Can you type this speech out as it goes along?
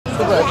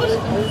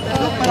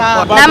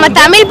நம்ம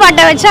தமிழ்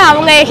பாட்டை வச்சு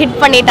அவங்க ஹிட்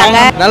பண்ணிட்டாங்க.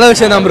 நல்ல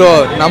விஷயம் தான் ப்ரோ.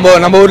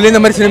 நம்ம ஊர்ல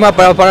இந்த மாதிரி சினிமா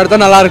படம் எடுத்தா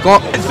நல்லா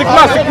இருக்கும்.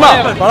 சிக்மா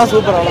படம்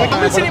சூப்பரா இருக்கும்.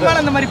 தமிழ்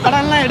சினிமால இந்த மாதிரி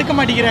படம் எல்லாம் எடுக்க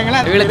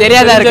மாட்டேங்கிறாங்களா? இவங்களுக்கு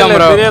தெரியாதா இருக்கும்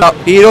ப்ரோ.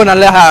 ஹீரோ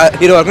நல்ல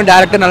ஹீரோ இருக்கணும்,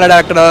 டைரக்டர் நல்ல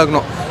டைரக்டரா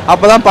இருக்கணும்.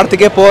 அப்பதான்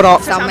படத்துக்கே போறோம்.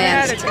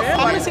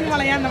 தமிழ்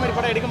சினிமால ஏன் இந்த மாதிரி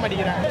படம் எடுக்க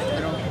மாட்டேங்கிறாங்க?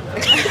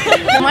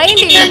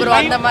 மைண்ட் இல்ல ப்ரோ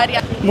அந்த மாதிரி.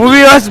 Movie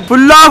was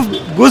full of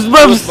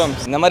goosebumps.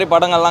 இந்த மாதிரி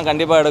படங்கள்லாம்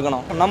கண்டிப்பா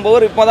எடுக்கணும். நம்ம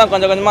ஊர் இப்போதான்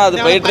கொஞ்சம் கொஞ்சமா அது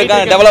போயிட்டு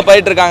இருக்காங்க, டெவலப்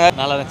ஆயிட்டு இருக்காங்க.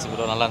 நல்லா இருந்துச்சு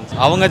ப்ரோ, நல்லா இருந்துச்சு.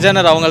 அவங்க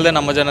ஜெனர் அவங்களது,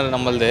 நம்ம ஜெனர்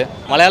நம்மளது.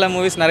 மலையாளம்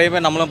மூவிஸ் நிறைய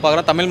பேர் நம்மளும்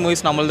பார்க்குறோம், தமிழ்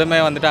மூவிஸ் நம்மளதுமே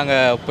வந்துட்டு அங்கே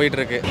போயிட்டு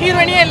இருக்கு.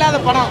 ஹீரோயினியே இல்லாத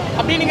படம்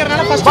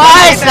அப்படிங்கறதுனால first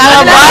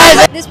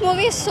This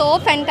movie is so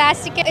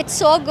fantastic. It's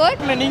so good.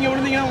 நீங்க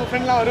விழுந்தீங்கன்னா உங்க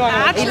ஃப்ரெண்ட்லாம் வருவாங்க.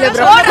 இல்ல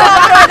ப்ரோ.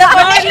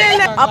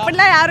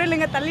 அப்படிலாம் யாரும்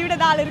இல்லங்க, தள்ளி விட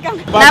ஆள்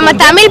இருக்காங்க. நம்ம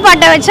தமிழ்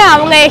பாட்டை வச்சு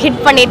அவங்க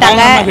ஹிட்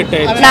பண்ணிட்டாங்க.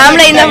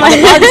 நாமளே இந்த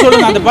பாட்டு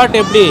சொல்லுங்க, அந்த பாட்டு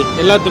எப்படி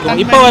எல்லாத்துக்கும்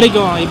இப்போ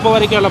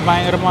வரைக்கும் எல்லாம்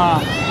பயங்கரமா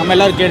நம்ம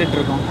எல்லாரும் கேட்டுட்டு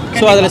இருக்கோம்.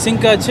 ஸோ அதில்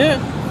சிங்க் ஆச்சு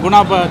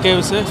குணாப்பா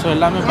கேவ்ஸ். ஸோ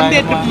எல்லாமே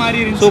பயங்கரமா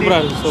சூப்பரா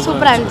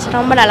இருந்துச்சு,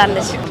 ரொம்ப நல்லா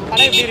இருந்துச்சு.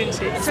 படம் எப்படி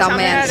இருந்துச்சு?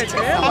 செமையா இருந்துச்சு.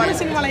 தமிழ்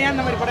சினிமால ஏன்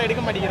இந்த மாதிரி படம்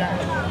எடுக்க மாட்டேங்கிறாங்க?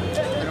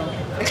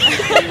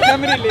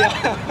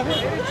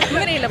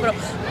 மெமரி இல்ல ப்ரோ,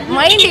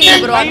 மைண்ட் இல்ல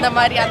ப்ரோ அந்த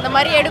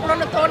மாதிரி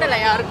எடுக்கணும்னு தோணல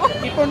யாருக்கும்.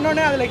 இப்போ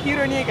இன்னொன்னு அதுல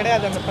ஹீரோயினியே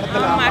கிடையாது அந்த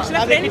படத்துல.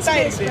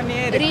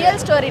 ரியல்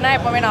ஸ்டோரினா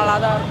எப்பவுமே நல்லா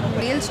தான் இருக்கும்.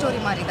 ரியல் ஸ்டோரி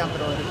மாதிரி தான்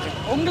ப்ரோ இருக்கு.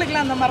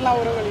 உங்களுக்குலாம் அந்த மாதிரிலாம்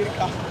உறவுகள்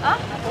இருக்கா?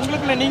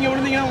 உங்களுக்குள்ள நீங்க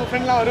விழுந்தீங்கன்னா உங்க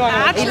ஃப்ரெண்ட்லாம் வருவாங்க.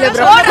 இல்ல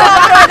ப்ரோ.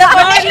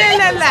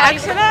 இல்ல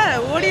ஆக்சுவலா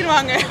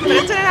ஓடிடுவாங்க,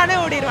 பிரச்சனைனாலே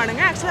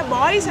ஓடிடுவானுங்க. ஆக்சுவலா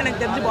பாய்ஸ்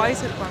எனக்கு தெரிஞ்சு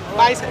பாய்ஸ் இருப்பாங்க.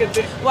 பாய்ஸ்க்கு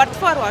எடுத்து வாட்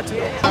ஃபார் வாட்ச்.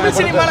 தமிழ்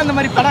சினிமால இந்த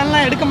மாதிரி படம்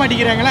எல்லாம் எடுக்க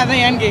மாட்டேங்கிறாங்களா?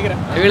 அதான் ஏன்னு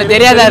கேக்குறேன். இவங்களுக்கு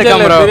தெரியாதா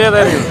இருக்கும் ப்ரோ.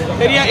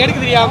 எடுக்க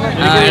தெரியாம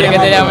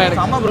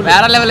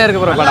வேற லெவல்ல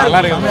இருக்கு ப்ரோ. படம் நல்லா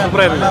இருக்கு,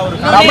 சூப்பரா இருக்கு.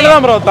 தமிழ்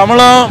தான் ப்ரோ.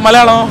 தமிழும்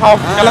மலையாளம்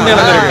கலந்து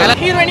இருக்கு.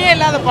 ஹீரோயினியே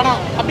இல்லாத படம்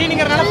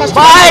அப்படிங்கறதுனால ஃபர்ஸ்ட்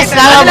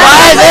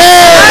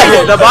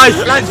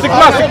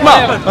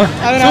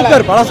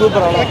சூப்பர் படம்,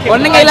 சூப்பரா இருக்கு.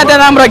 ஒண்ணுங்க இல்லாத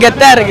தான் ப்ரோ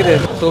கெத்தா இருக்குது.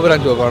 சூப்பரா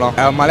இருக்கு படம்.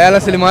 மலையாள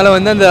சினிமால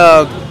வந்து அந்த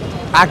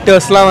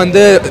ஆக்டர்ஸ்லாம்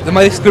வந்து இந்த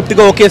மாதிரி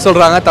ஸ்கிரிப்டுக்கு ஓகே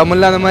சொல்றாங்க.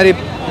 தமிழ்ல அந்த மாதிரி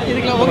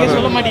இதுக்குள்ள ஓகே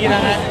சொல்ல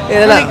மாட்டேங்கிறாங்க.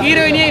 இதெல்லாம்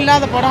ஹீரோயினியே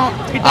இல்லாத படம்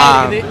ஹிட்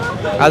ஆகுது.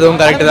 அதுவும்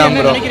கரெக்ட் தான்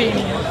ப்ரோ.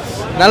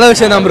 நல்ல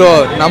விஷயம் தான் ப்ரோ.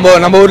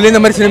 நம்ம ஊர்ல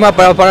இந்த மாதிரி சினிமா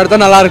படம் எடுத்தா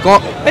நல்லா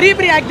இருக்கும். பெரிய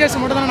பெரிய ஆக்டர்ஸ்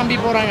மட்டும் தான் நம்பி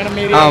போறாங்க நம்ம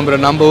ஏரியா. ப்ரோ,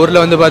 நம்ம ஊர்ல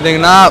வந்து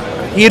பாத்தீங்கன்னா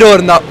ஹீரோ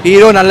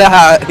நல்ல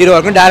ஹீரோ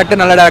இருக்கணும்,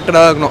 டைரக்டர் நல்ல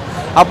டைரக்டரா இருக்கணும்.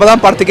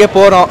 அப்பதான் படத்துக்கே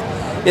போறோம்,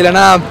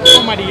 இல்லைன்னா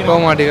போக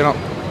மாட்டேங்கிறோம்.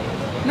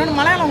 இன்னொன்று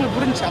மலையாளம் உங்களுக்கு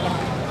புரிஞ்சுச்சா?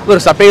 ஒரு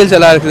சப்பைல்ஸ்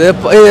எல்லாம் இருக்குது.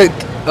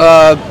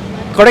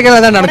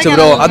 கொடைக்கானல் தான் நினச்சேன்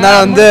ப்ரோ. அதனால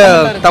வந்து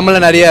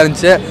தமிழில் நிறைய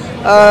இருந்துச்சு.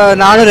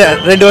 நானும்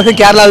 2 வருஷம்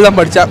கேரளாவில் தான்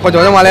படித்தேன்.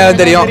 கொஞ்சம்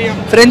மலையாளம் தெரியும்.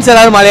 ஃப்ரெண்ட்ஸ்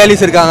எல்லாரும்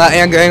மலையாளிஸ் இருக்காங்க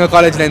எங்கள்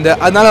காலேஜ்லேருந்து.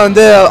 அதனால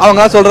வந்து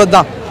அவங்க சொல்கிறது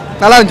தான்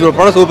நல்லா இருந்துச்சு ப்ரோ.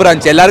 படம் சூப்பராக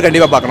இருந்துச்சு, எல்லாரும்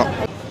கண்டிப்பாக பார்க்கணும்.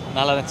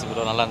 நல்லா இருந்துச்சு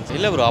ப்ரோ, நல்லா இருந்துச்சு.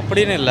 இல்லை ப்ரோ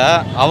அப்படின்னு இல்லை,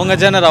 அவங்க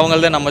ஜெனர்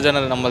அவங்களது, நம்ம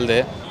ஜெனர் நம்மளது.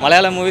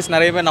 மலையாளம் மூவிஸ்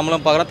நிறைய பேர்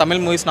நம்மளும் பார்க்குறோம்,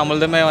 தமிழ் மூவிஸ்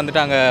நம்மளதுமே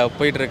வந்துட்டு அங்கே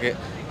போயிட்டு இருக்கு.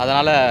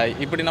 அதனால்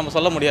இப்படி நம்ம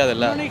சொல்ல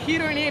முடியாதுல்ல.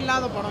 ஹீரோயினே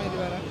இல்லாத படம் இது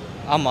வேற.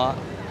 ஆமாம்,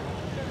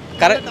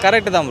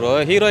 கரெக்டு தான் ப்ரோ.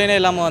 ஹீரோயினே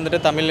இல்லாமல் வந்துட்டு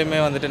தமிழ்லையுமே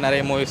வந்துட்டு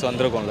நிறைய மூவிஸ்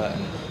வந்திருக்கும்ல.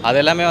 அது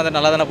எல்லாமே வந்து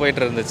நல்லா தானே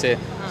போயிட்டு இருந்துச்சு.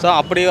 ஸோ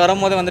அப்படி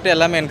வரும்போது வந்துட்டு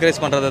எல்லாமே என்கரேஜ்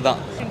பண்ணுறது தான்.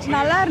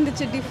 நல்லா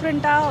இருந்துச்சு.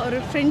 டிஃப்ரெண்ட்டாக ஒரு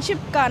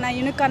ஃப்ரெண்ட்ஷிப்கான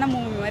யூனிக்கான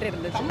மூவி மாதிரி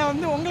இருந்துச்சு. ஆனால்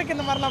வந்து உங்களுக்கு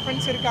இந்த மாதிரிலாம்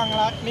ஃப்ரெண்ட்ஸ்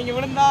இருக்காங்களா? நீங்கள்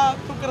விழுந்தா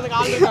தூக்குறதுக்கு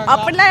ஆள் இருக்காங்க?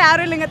 அப்படிலாம்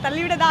யாரும் இல்லைங்க,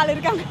 தள்ளி விட ஆள்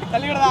இருக்காங்க.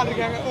 தள்ளி விட ஆள்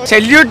இருக்காங்க.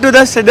 Salute to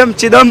the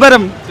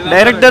Chidambaram,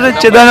 director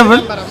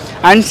Chidambaram,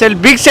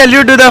 and big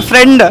salute to the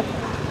friend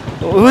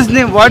whose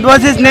name, what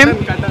was his name?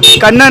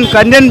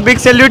 Kannan, big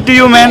salute to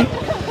you man.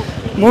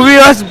 Movie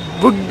was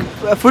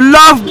full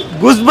of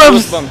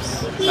goosebumps.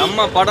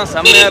 செம்ம படம்,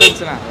 செம்மையாக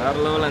இருந்துச்சுண்ணா. வேறு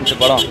லெவலில் இருந்துச்சு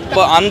படம்.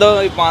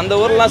 இப்போ அந்த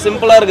ஊர்லாம்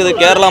சிம்பிளாக இருக்குது.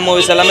 கேரளா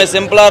மூவிஸ் எல்லாமே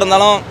சிம்பிளாக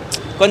இருந்தாலும்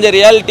கொஞ்சம்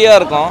ரியாலிட்டியாக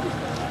இருக்கும்.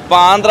 இப்போ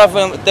ஆந்திரா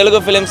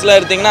தெலுங்கு ஃபிலிம்ஸ்லாம்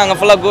எடுத்திங்கன்னா அங்கே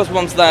ஃபுல்லாக கூஸ்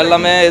பம்ப்ஸ் தான்,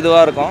 எல்லாமே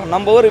இதுவாக இருக்கும்.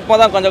 நம்ம ஊர் இப்போ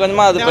தான் கொஞ்சம்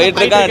கொஞ்சமாக அது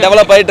போயிட்டு இருக்காங்க,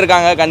 டெவலப் ஆகிட்டு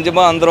இருக்காங்க.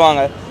 கண்டிப்பாக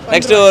வந்துருவாங்க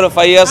நெக்ஸ்ட்டு ஒரு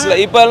 5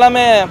 இயர்ஸில். இப்போ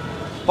எல்லாமே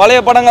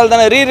பழைய படங்கள்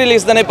தானே,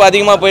 ரீரிலீஸ் தானே இப்போ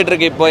அதிகமாக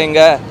போயிட்டுருக்கு. இப்போ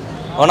இங்கே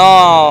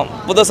ஒன்றும்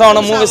புதுசாக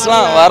ஒன்றும்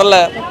மூவிஸ்லாம் வரல.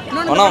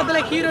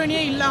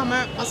 ஹீரோயினியே இல்லாம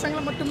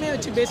பசங்களை மட்டுமே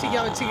வச்சு பேசிக்கா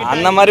வச்சு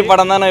அந்த மாதிரி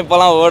படம் தானே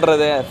இப்போலாம்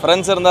ஓடுறது.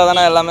 ஃப்ரெண்ட்ஸ் இருந்தால்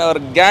தானே எல்லாமே, ஒரு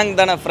கேங்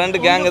தானே, ஃப்ரெண்டு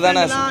கேங்கு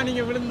தானே.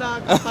 நீங்க விழுந்தா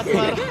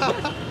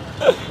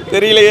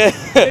தெரியலையே,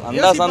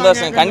 அந்த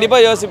சந்தோஷம்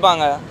கண்டிப்பாக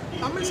யோசிப்பாங்க.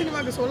 தமிழ்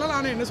சினிமாக்கு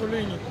சொல்லலாம்னு என்ன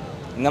சொல்லுவீங்க?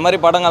 இந்த மாதிரி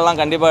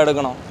படங்கள்லாம் கண்டிப்பாக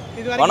எடுக்கணும்.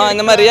 ஆனால்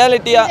இந்த மாதிரி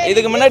ரியாலிட்டியா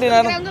இதுக்கு முன்னாடி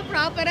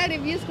ப்ராப்பரா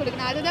ரிவ்யூஸ்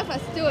கொடுக்கணும். அதுதான்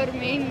ஃபர்ஸ்ட் ஒரு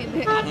மெயின் இது.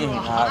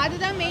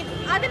 அதுதான் மெயின்.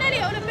 அதனால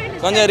எவ்வளவு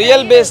பேர் கொஞ்சம்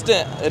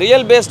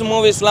ரியல் பேஸ்ட்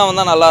மூவிஸ்லாம்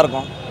வந்தால்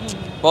நல்லாயிருக்கும்.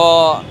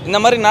 இப்போது இந்த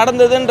மாதிரி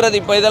நடந்ததுன்றது,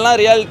 இப்போ இதெல்லாம்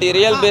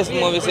ரியல் பேஸ்ட்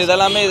மூவிஸ்,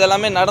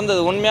 இதெல்லாமே நடந்தது,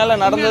 உண்மையால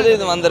நடந்தது,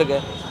 இது வந்திருக்கு.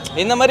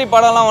 இந்த மாதிரி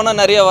படம்லாம்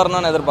ஒன்றும் நிறைய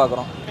வரணும்னு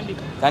எதிர்பார்க்குறோம்.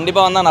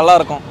 கண்டிப்பாக வந்தால்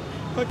நல்லாயிருக்கும்.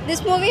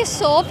 This movie is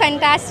so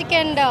fantastic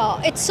and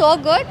it's so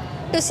good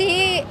to see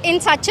in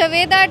such a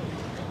way that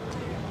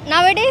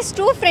nowadays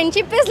true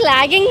friendship is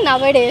lagging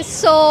nowadays.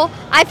 So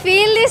I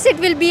feel it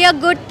will be a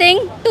good thing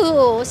to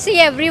see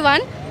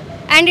everyone,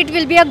 and it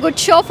will be a good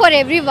show for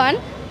everyone,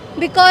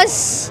 because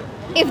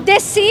if they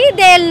see,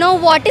 they'll know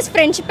what is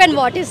friendship and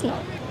what is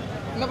not.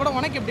 அந்த படம்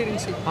உனக்கு எப்படி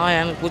இருந்துச்சு?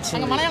 எனக்கு பிடிச்சி.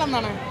 அங்கே மலையாளம்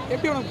தானே,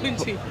 எப்படி உனக்கு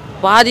புரிஞ்சுச்சு?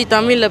 பாதி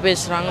தமிழில்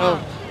பேசுகிறாங்க,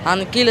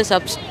 அந்த கீழே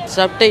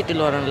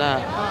சப்டைட்டில் வரும்ல,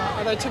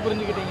 அதை வச்சு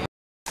புரிஞ்சுக்கிட்டீங்க.